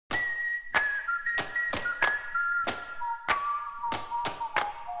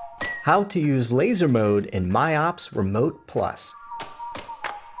How to use laser mode in MIOPS RemotePlus.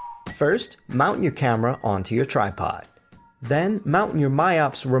 First, mount your camera onto your tripod. Then, mount your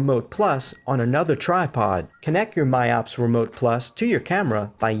MIOPS RemotePlus on another tripod. Connect your MIOPS RemotePlus to your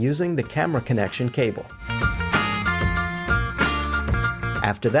camera by using the camera connection cable.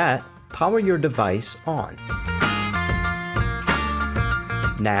 After that, power your device on.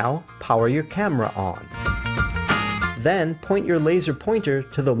 Now, power your camera on. Then, point your laser pointer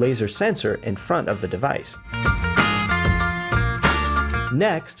to the laser sensor in front of the device.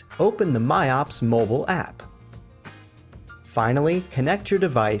 Next, open the MIOPS mobile app. Finally, connect your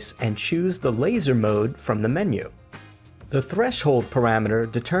device and choose the laser mode from the menu. The threshold parameter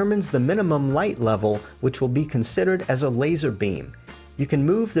determines the minimum light level which will be considered as a laser beam. You can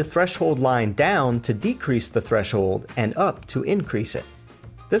move the threshold line down to decrease the threshold and up to increase it.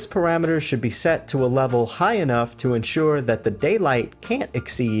 This parameter should be set to a level high enough to ensure that the daylight can't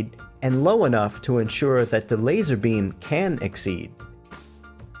exceed and low enough to ensure that the laser beam can exceed.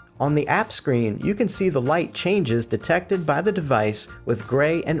 On the app screen, you can see the light changes detected by the device with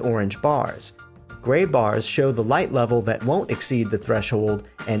gray and orange bars. Gray bars show the light level that won't exceed the threshold,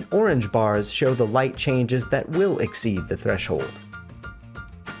 and orange bars show the light changes that will exceed the threshold.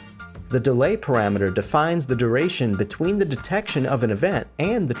 The delay parameter defines the duration between the detection of an event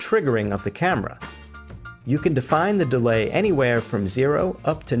and the triggering of the camera. You can define the delay anywhere from 0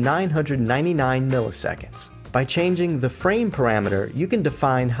 up to 999 milliseconds. By changing the frame parameter, you can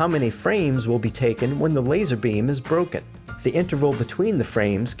define how many frames will be taken when the laser beam is broken. The interval between the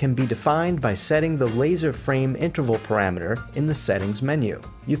frames can be defined by setting the laser frame interval parameter in the settings menu.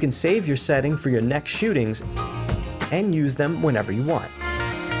 You can save your setting for your next shootings and use them whenever you want.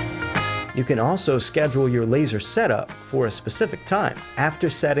 You can also schedule your laser setup for a specific time. After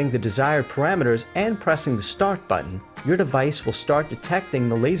setting the desired parameters and pressing the start button, your device will start detecting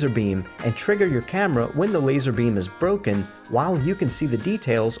the laser beam and trigger your camera when the laser beam is broken, while you can see the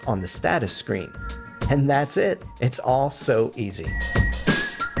details on the status screen. And that's it. It's all so easy.